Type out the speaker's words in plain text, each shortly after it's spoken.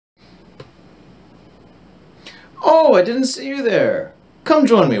Oh, I didn't see you there. Come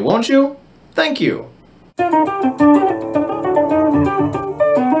join me, won't you? Thank you.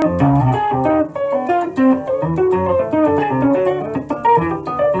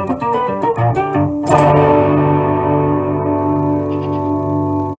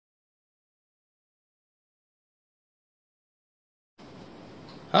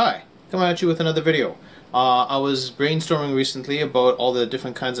 Hi, coming at you with another video. I was brainstorming recently about all the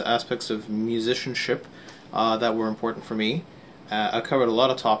different kinds of aspects of musicianship that were important for me. I covered a lot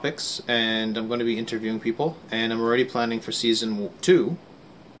of topics, and I'm going to be interviewing people, and I'm already planning for season 2.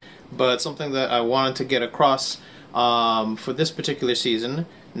 But something that I wanted to get across for this particular season,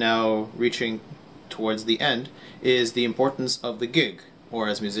 now reaching towards the end, is the importance of the gig, or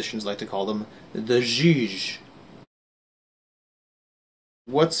as musicians like to call them, the gigs.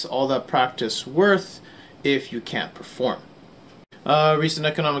 What's all that practice worth if you can't perform? Recent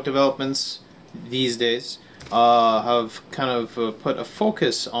economic developments these days have kind of put a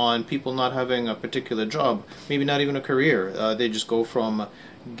focus on people not having a particular job, maybe not even a career. They just go from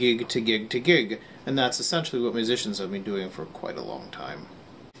gig to gig to gig, and that's essentially what musicians have been doing for quite a long time.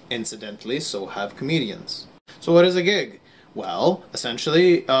 Incidentally, so have comedians. So what is a gig? Well,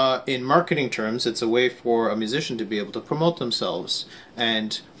 essentially, in marketing terms, it's a way for a musician to be able to promote themselves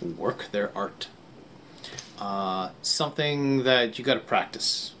and work their art. Something that you got to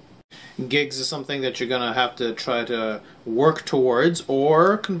practice. Gigs is something that you're going to have to try to work towards,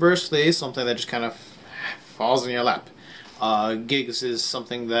 or conversely, something that just kind of falls in your lap. Gigs is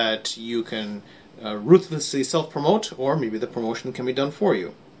something that you can ruthlessly self-promote, or maybe the promotion can be done for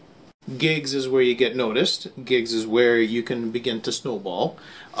you. Gigs is where you get noticed. Gigs is where you can begin to snowball.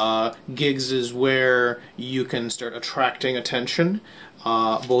 Gigs is where you can start attracting attention,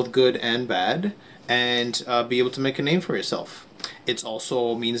 both good and bad, and be able to make a name for yourself. It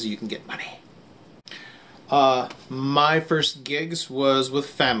also means that you can get money. My first gigs was with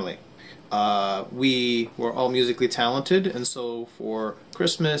family. We were all musically talented, and so for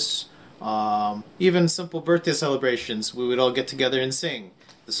Christmas, even simple birthday celebrations, we would all get together and sing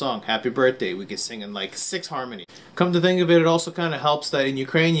the song Happy Birthday. We could sing in like 6 harmonies. Come to think of it, it also kind of helps that in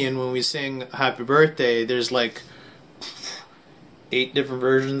Ukrainian, when we sing Happy Birthday, there's like 8 different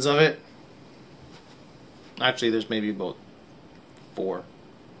versions of it. Actually, there's maybe about 4.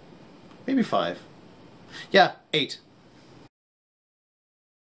 Maybe 5. Yeah, 8.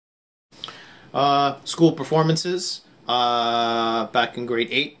 School performances. Back in grade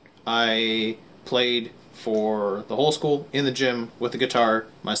 8, I played for the whole school in the gym with the guitar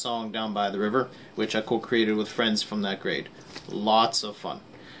my song Down by the River, which I co-created with friends from that grade. Lots of fun.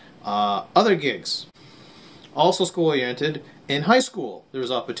 Other gigs, also school-oriented. In high school, there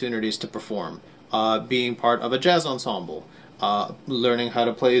was opportunities to perform, being part of a jazz ensemble, learning how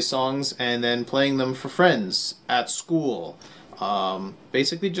to play songs and then playing them for friends at school.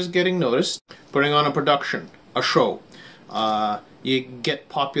 Basically just getting noticed, putting on a production, a show. You get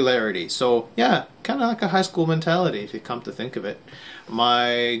popularity. So yeah, kind of like a high school mentality if you come to think of it.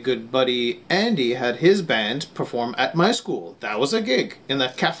 My good buddy Andy had his band perform at my school. That was a gig in the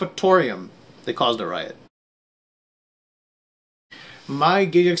cafetorium. They caused a riot. My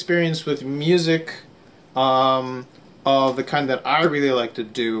gig experience with music of the kind that I really like to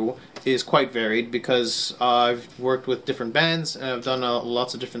do is quite varied, because I've worked with different bands and I've done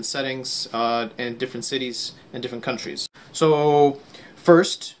lots of different settings in different cities and different countries. So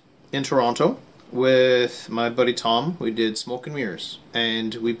first in Toronto with my buddy Tom, we did Smoke and Mirrors,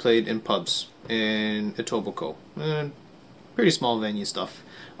 and we played in pubs in Etobicoke. Pretty small venue stuff.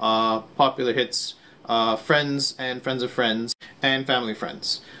 Popular hits, friends and friends of friends, and family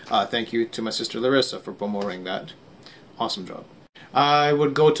friends. Thank you to my sister Larissa for promoting that. Awesome job. I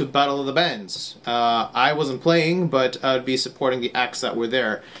would go to Battle of the Bands. I wasn't playing, but I'd be supporting the acts that were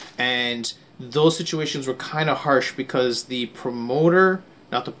there. And those situations were kind of harsh because the promoter,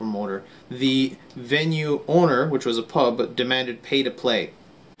 not the promoter, the venue owner, which was a pub, demanded pay to play.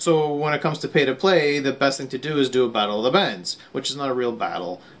 So when it comes to pay to play, the best thing to do is do a Battle of the Bands, which is not a real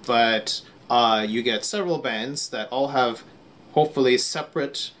battle, but you get several bands that all have hopefully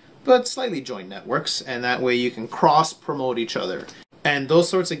separate but slightly joint networks, and that way you can cross-promote each other. And those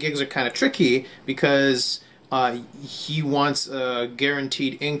sorts of gigs are kind of tricky because he wants a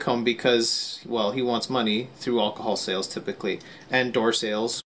guaranteed income because, well, he wants money through alcohol sales typically, and door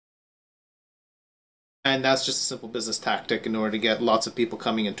sales. And that's just a simple business tactic in order to get lots of people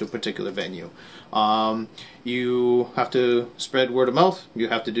coming into a particular venue. You have to spread word of mouth, you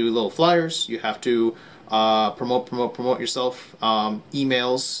have to do little flyers, you have to promote yourself.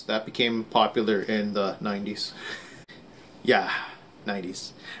 Emails, that became popular in the 90s. Yeah,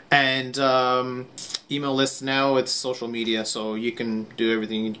 90s. And email lists now, it's social media, so you can do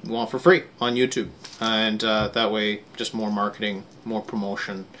everything you want for free on YouTube. And that way, just more marketing, more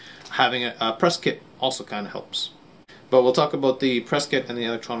promotion. Having a press kit also kind of helps. But we'll talk about the press kit and the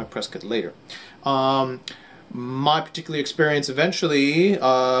electronic press kit later. My particular experience eventually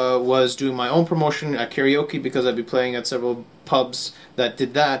was doing my own promotion at karaoke, because I'd be playing at several pubs that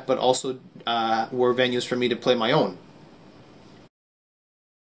did that, but also were venues for me to play my own.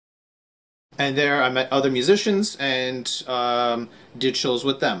 And there I met other musicians and did shows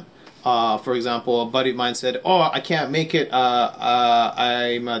with them. For example, a buddy of mine said, "Oh, I can't make it.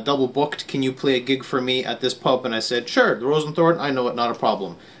 I'm double booked. Can you play a gig for me at this pub?" And I said, "Sure, the Rosenthorn, I know it, not a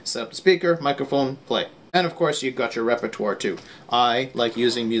problem." Set up the speaker, microphone, play. And of course, you've got your repertoire too. I like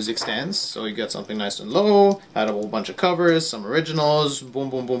using music stands, so you got something nice and low, had a whole bunch of covers, some originals, boom,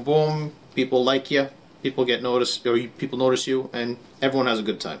 boom, boom, boom. People like you, people get noticed, or people notice you, and everyone has a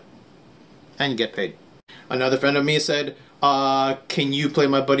good time. And you get paid. Another friend of me said, "Can you play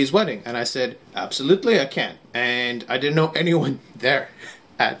my buddy's wedding?" And I said, "Absolutely, I can." And I didn't know anyone there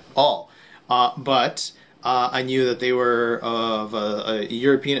at all. But I knew that they were of a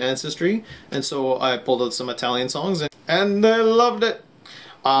European ancestry, and so I pulled out some Italian songs, and they loved it.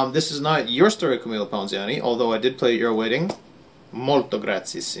 This is not your story, Camillo Ponziani, although I did play at your wedding. Molto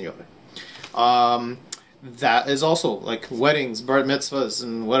grazie, signore. That is also, like, weddings, bar mitzvahs,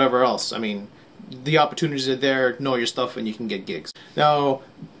 and whatever else. I mean, the opportunities are there, know your stuff, and you can get gigs. Now,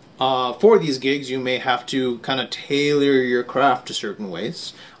 for these gigs, you may have to kind of tailor your craft to certain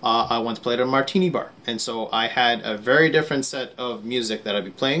ways. I once played at a martini bar, and so I had a very different set of music that I'd be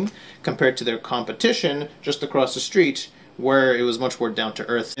playing compared to their competition just across the street, where it was much more down to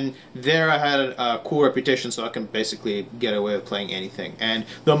earth. And there I had a cool reputation, so I can basically get away with playing anything. And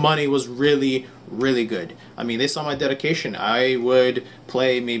the money was really, really good. I mean, they saw my dedication. I would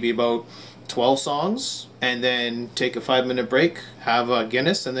play maybe about 12 songs, and then take a 5-minute break, have a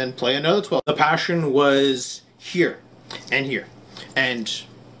Guinness, and then play another 12. The passion was here, and here, and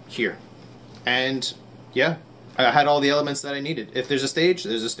here. And yeah, I had all the elements that I needed. If there's a stage,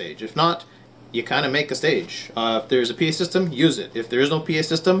 there's a stage. If not, you kind of make a stage. If there's a PA system, use it. If there is no PA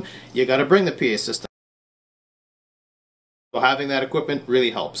system, you got to bring the PA system. So having that equipment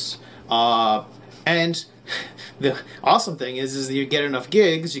really helps. And the awesome thing is that you get enough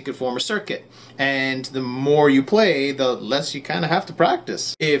gigs, you can form a circuit. And the more you play, the less you kind of have to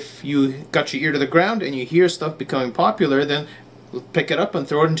practice. If you got your ear to the ground and you hear stuff becoming popular, then pick it up and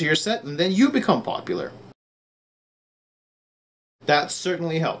throw it into your set, and then you become popular. That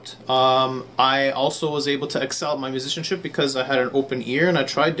certainly helped. I also was able to excel at my musicianship because I had an open ear, and I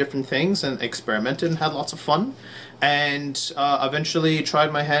tried different things and experimented and had lots of fun. And eventually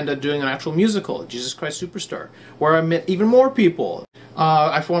tried my hand at doing an actual musical, Jesus Christ Superstar, where I met even more people.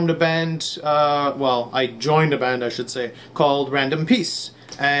 I formed a band, well, I joined a band, I should say, called Random Peace.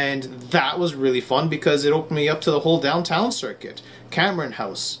 And that was really fun because it opened me up to the whole downtown circuit. Cameron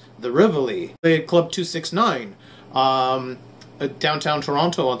House, the Rivoli, played Club 269, downtown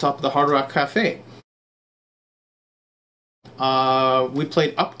Toronto on top of the Hard Rock Cafe. We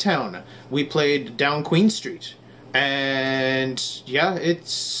played Uptown. We played down Queen Street. And yeah,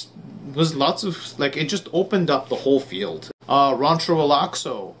 it was lots of, like, it just opened up the whole field. Rancho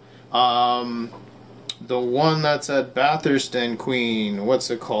Relaxo. The one that's at Bathurst and Queen. What's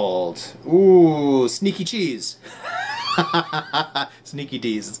it called? Ooh, Sneaky Cheese. Sneaky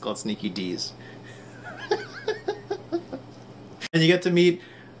D's. It's called Sneaky D's. And you get to meet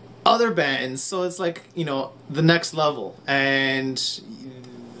other bands, so it's like, you know, the next level. And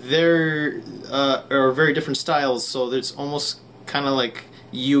they're are very different styles, so it's almost kind of like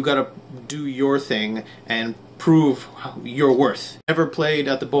you gotta do your thing and prove your worth. Never played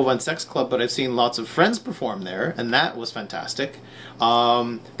at the Bovine Sex Club, but I've seen lots of friends perform there, and that was fantastic.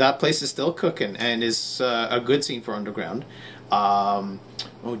 That place is still cooking and is a good scene for underground.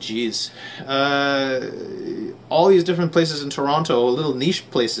 Oh geez, all these different places in Toronto, little niche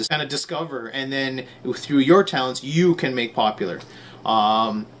places, kind of discover, and then through your talents you can make popular.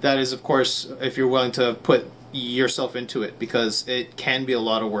 That is, of course, if you're willing to put yourself into it, because it can be a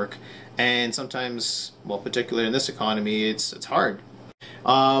lot of work, and sometimes, well, particularly in this economy, it's hard.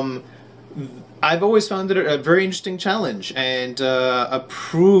 I've always found it a very interesting challenge, and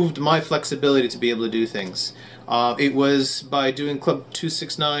proved my flexibility to be able to do things. It was by doing Club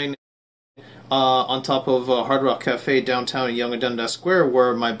 269 on top of Hard Rock Cafe downtown in Yonge and Dundas Square,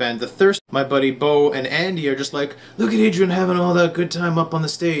 where my band The Thirst, my buddy Bo and Andy are just like, look at Adrian having all that good time up on the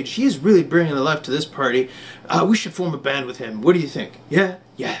stage. He's really bringing the life to this party. We should form a band with him. What do you think? Yeah?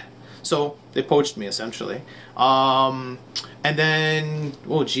 Yeah. So they poached me essentially. And then,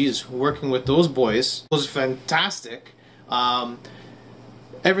 oh geez, working with those boys was fantastic.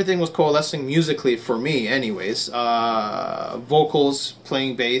 Everything was coalescing musically for me anyways. Vocals,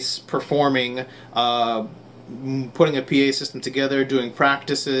 playing bass, performing, putting a PA system together, doing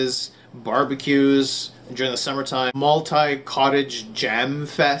practices, barbecues during the summertime, multi-cottage jam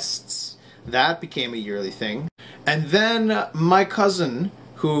fests. That became a yearly thing. And then my cousin,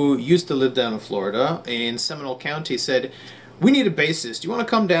 who used to live down in Florida, in Seminole County, said, "We need a bassist. Do you want to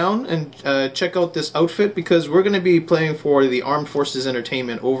come down and check out this outfit? Because we're going to be playing for the Armed Forces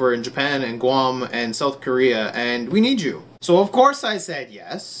Entertainment over in Japan and Guam and South Korea, and we need you." So of course I said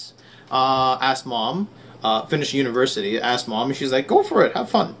yes. Asked mom, finished university, asked mom, and she's like, "Go for it, have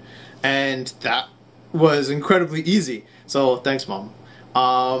fun." And that was incredibly easy. So thanks, mom.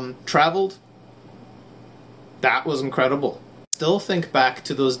 Traveled. That was incredible. Still think back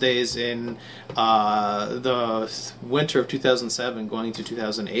to those days in the winter of 2007 going into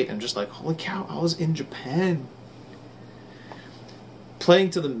 2008 and just like, holy cow, I was in Japan playing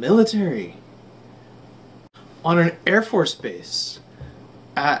to the military on an Air Force base,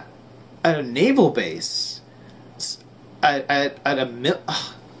 at a naval base, at a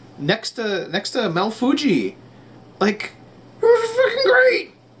next to Mount Fuji. Like, it was freaking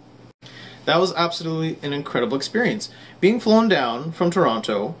great. That was absolutely an incredible experience. Being flown down from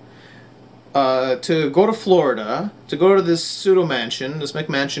Toronto to go to Florida, to go to this pseudo mansion, this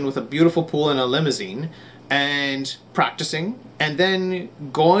McMansion with a beautiful pool and a limousine, and practicing, and then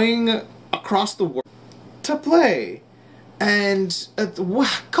going across the world to play. And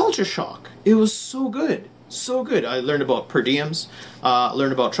culture shock. It was so good. So good. I learned about per diems,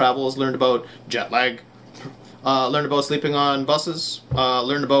 learned about travels, learned about jet lag, learned about sleeping on buses,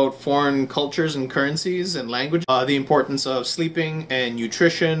 learned about foreign cultures and currencies and language, the importance of sleeping and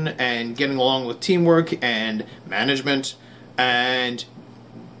nutrition and getting along with teamwork and management and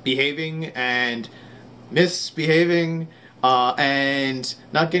behaving and misbehaving and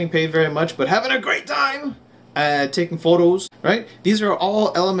not getting paid very much but having a great time, taking photos, right? These are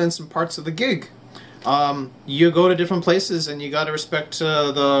all elements and parts of the gig. You go to different places and you gotta respect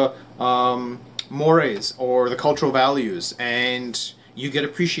the mores or the cultural values, and you get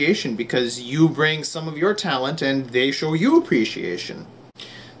appreciation because you bring some of your talent and they show you appreciation.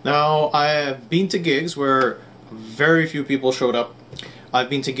 Now, I have been to gigs where very few people showed up. I've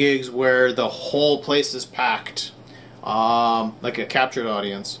been to gigs where the whole place is packed, like a captured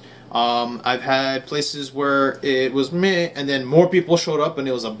audience. I've had places where it was meh, and then more people showed up and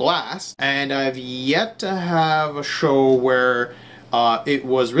it was a blast. And I've yet to have a show where it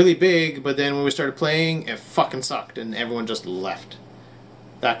was really big, but then when we started playing, it fucking sucked and everyone just left.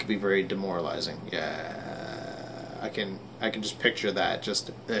 That could be very demoralizing. Yeah, I can just picture that.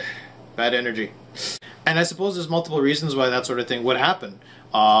 Just bad energy. And I suppose there's multiple reasons why that sort of thing would happen.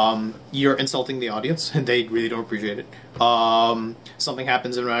 You're insulting the audience and they really don't appreciate it. Something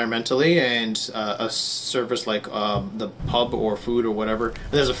happens environmentally and a service like the pub or food or whatever,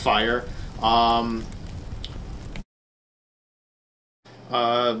 there's a fire.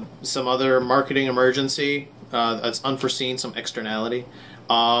 Some other marketing emergency that's unforeseen, some externality.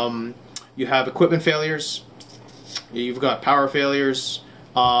 You have equipment failures. You've got power failures.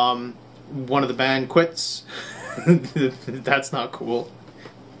 One of the band quits. That's not cool.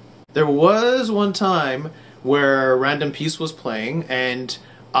 There was one time where Random Piece was playing and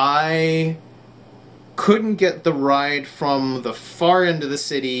I couldn't get the ride from the far end of the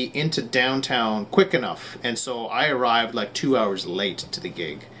city into downtown quick enough, and so I arrived like 2 hours late to the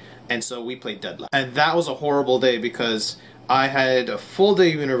gig, and so we played dead last. And that was a horrible day because I had a full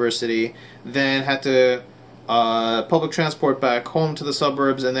day of university, then had to public transport back home to the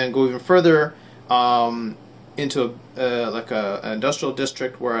suburbs, and then go even further into an industrial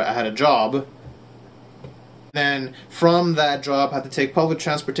district where I had a job. Then from that job, I had to take public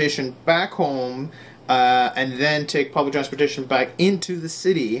transportation back home, and then take public transportation back into the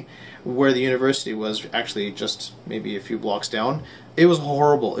city where the university was, actually just maybe a few blocks down. It was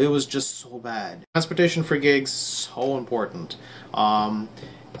horrible. It was just so bad. Transportation for gigs, so important.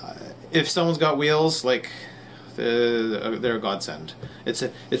 If someone's got wheels, like, they're a godsend. It's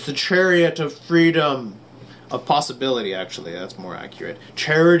the chariot of freedom, of possibility, actually. That's more accurate.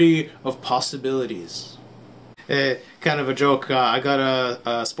 Charity of possibilities. Kind of a joke. I got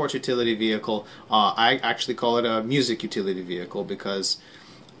a sports utility vehicle. I actually call it a music utility vehicle because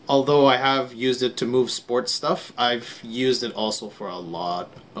although I have used it to move sports stuff, I've used it also for a lot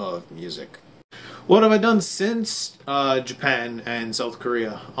of music. What have I done since Japan and South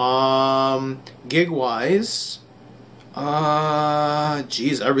Korea? Gig-wise,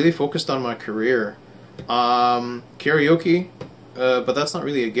 Geez, I really focused on my career. Karaoke, but that's not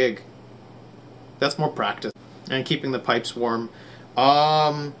really a gig. That's more practice and keeping the pipes warm.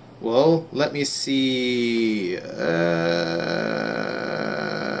 Well, let me see.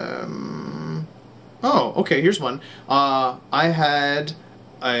 Oh, okay, here's one. I had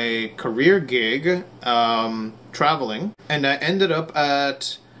a career gig traveling, and I ended up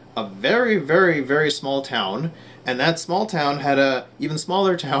at a very, very, very small town, and that small town had a even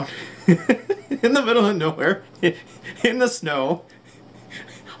smaller town in the middle of nowhere, in the snow,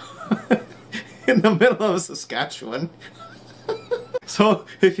 in the middle of Saskatchewan. So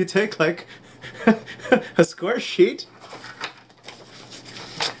if you take like a square sheet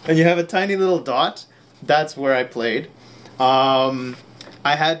and you have a tiny little dot, that's where I played. I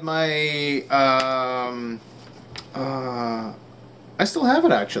had my I still have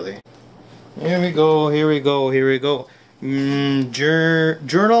it actually. Here we go, here we go, here we go.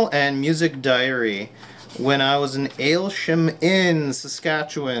 Journal and music diary. When I was in Aylsham in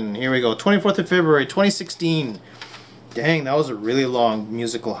Saskatchewan. Here we go. 24th of February 2016. Dang, that was a really long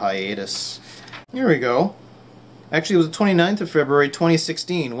musical hiatus. Here we go. Actually, it was the 29th of February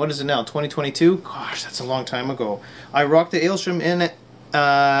 2016. What is it now? 2022? Gosh, that's a long time ago. I rocked the Aylsham Inn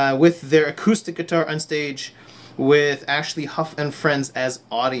with their acoustic guitar on stage with Ashley Huff and friends as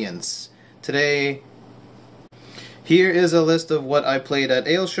audience. Today, here is a list of what I played at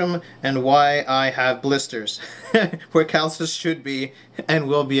Aylsham and why I have blisters. Where calluses should be and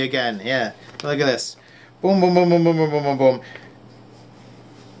will be again. Yeah, look at this. Boom, boom, boom, boom, boom, boom, boom, boom, boom.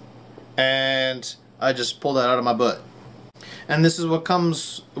 And I just pulled that out of my butt. And this is what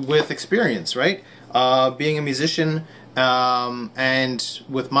comes with experience, right? Being a musician and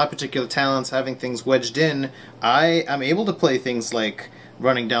with my particular talents, having things wedged in, I am able to play things like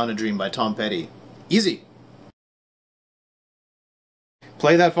Running Down a Dream by Tom Petty. Easy.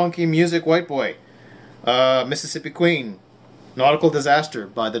 Play That Funky Music, White Boy. Mississippi Queen. Nautical Disaster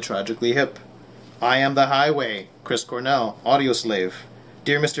by The Tragically Hip. I Am the Highway, Chris Cornell, Audioslave.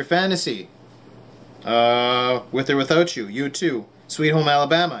 Dear Mr. Fantasy. With or Without You, U2. Sweet Home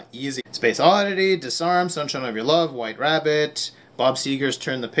Alabama, easy. Space Oddity, Disarm, Sunshine of Your Love, White Rabbit. Bob Seger's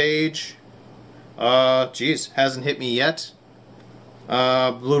Turn the Page. Geez, Hasn't Hit Me Yet.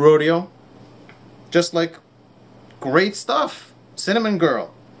 Blue Rodeo. Just like great stuff. Cinnamon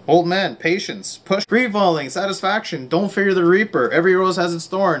Girl. Old Man, Patience, Push, Free Falling, Satisfaction, Don't Fear the Reaper, Every Rose Has Its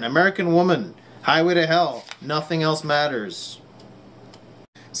Thorn, American Woman, Highway to Hell, Nothing Else Matters.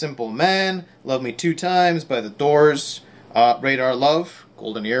 Simple Man, Love Me Two Times by The Doors, Radar Love,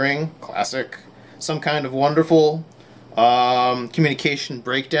 Golden Earring, classic, Some Kind of Wonderful, Communication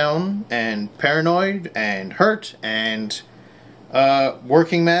Breakdown, and Paranoid, and Hurt, and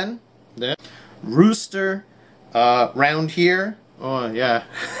Working Man, Rooster, Round Here, oh yeah,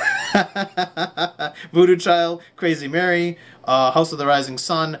 Voodoo Child, Crazy Mary, House of the Rising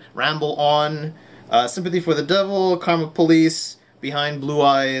Sun, Ramble On, Sympathy for the Devil, Karma Police, Behind Blue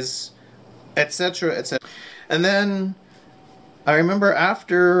Eyes, etc., etc. And then I remember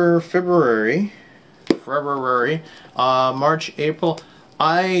after February, March, April,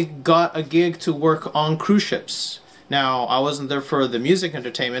 I got a gig to work on cruise ships. Now, I wasn't there for the music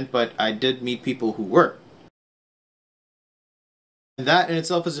entertainment, but I did meet people who were. That in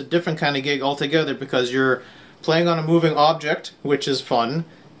itself is a different kind of gig altogether because you're playing on a moving object, which is fun,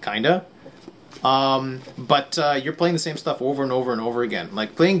 kinda. But you're playing the same stuff over and over and over again.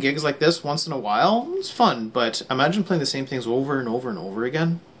 Like, playing gigs like this once in a while is fun, but imagine playing the same things over and over and over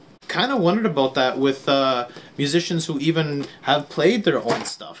again. Kind of wondered about that with musicians who even have played their own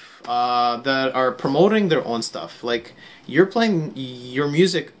stuff, that are promoting their own stuff. Like, you're playing your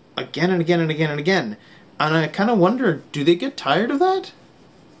music again and again and again and again. And I kind of wonder, do they get tired of that?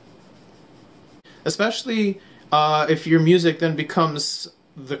 Especially if your music then becomes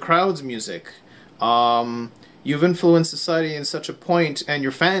the crowd's music. You've influenced society in such a point, and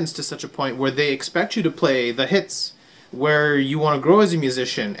your fans to such a point, where they expect you to play the hits, where you want to grow as a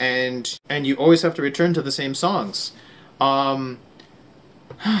musician, and you always have to return to the same songs.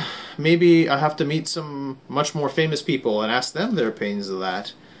 Maybe I have to meet some much more famous people and ask them their opinions of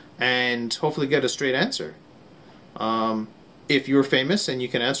that, and hopefully get a straight answer. If you're famous and you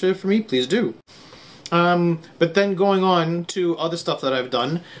can answer it for me, please do. But then going on to other stuff that I've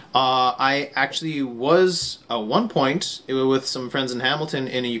done, I actually was, at one point, with some friends in Hamilton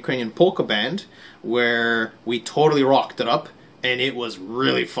in a Ukrainian polka band, where we totally rocked it up, and it was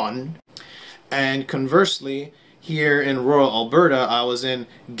really fun. And conversely, here in rural Alberta, I was in,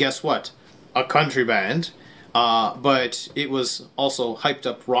 guess what, a country band, but it was also hyped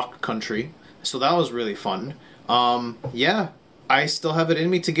up rock country, so that was really fun. Yeah, I still have it in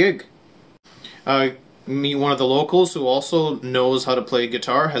me to gig. Me, one of the locals who also knows how to play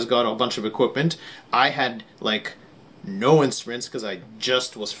guitar, has got a bunch of equipment. I had like no instruments because I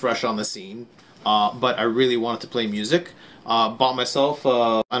just was fresh on the scene, but I really wanted to play music. Bought myself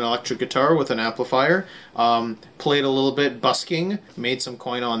an electric guitar with an amplifier, played a little bit busking, made some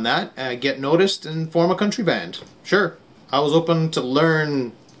coin on that, get noticed and form a country band. Sure, I was open to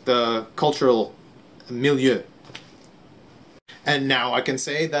learn the cultural milieu. And now I can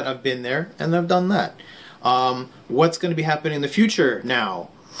say that I've been there and I've done that. What's going to be happening in the future now?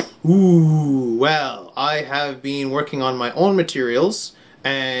 Ooh, well, I have been working on my own materials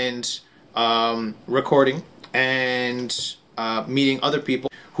and recording and meeting other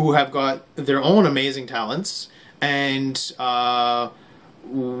people who have got their own amazing talents, and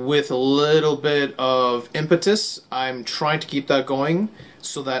with a little bit of impetus, I'm trying to keep that going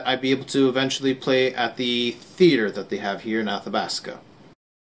so that I'd be able to eventually play at the theater that they have here in Athabasca.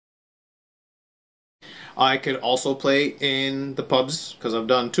 I could also play in the pubs, because I've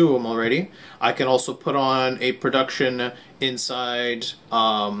done 2 of them already. I can also put on a production inside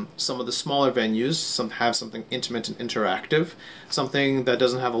some of the smaller venues, have something intimate and interactive, something that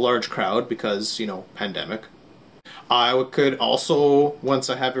doesn't have a large crowd because, you know, pandemic. I could also, once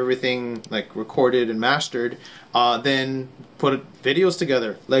I have everything like recorded and mastered, then put videos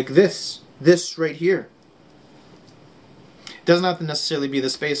together like this right here. It doesn't have to necessarily be the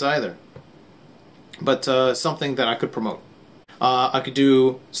space either, but something that I could promote. I could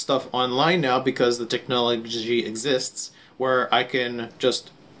do stuff online now because the technology exists where I can just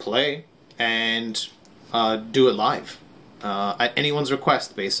play and do it live at anyone's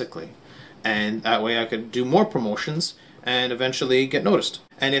request, basically. And that way I could do more promotions and eventually get noticed.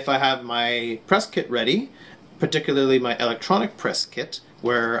 And if I have my press kit ready, particularly my electronic press kit,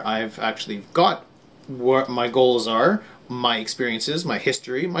 where I've actually got what my goals are, my experiences, my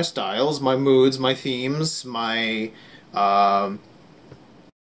history, my styles, my moods, my themes, my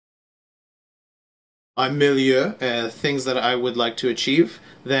milieu, things that I would like to achieve,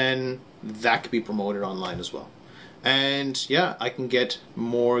 then that could be promoted online as well. And yeah, I can get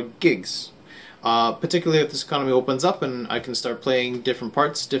more gigs. Particularly if this economy opens up and I can start playing different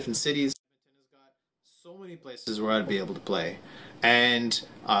parts, different cities. Edmonton has got so many places where I'd be able to play. And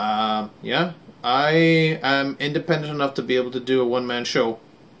yeah, I am independent enough to be able to do a one-man show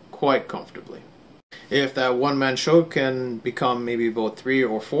quite comfortably. If that one-man show can become maybe about 3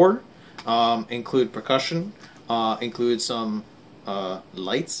 or 4, include percussion, include some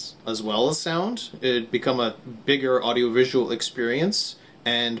lights as well as sound, it'd become a bigger audiovisual experience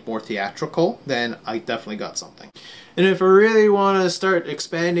and more theatrical, then I definitely got something. And if I really want to start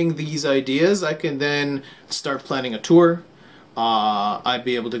expanding these ideas, I can then start planning a tour. I'd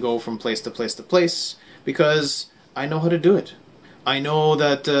be able to go from place to place to place because I know how to do it. I know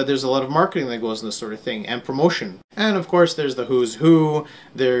that there's a lot of marketing that goes in this sort of thing, and promotion. And of course there's the who's who,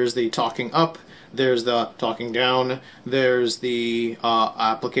 there's the talking up, there's the talking down, there's the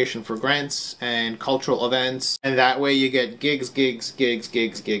application for grants and cultural events, and that way you get gigs, gigs, gigs,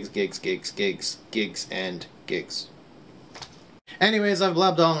 gigs, gigs, gigs, gigs, gigs, gigs, and gigs. Anyways, I've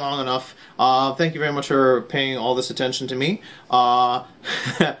blabbed on long enough. Thank you very much for paying all this attention to me.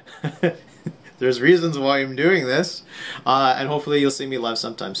 There's reasons why I'm doing this, and hopefully you'll see me live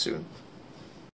sometime soon.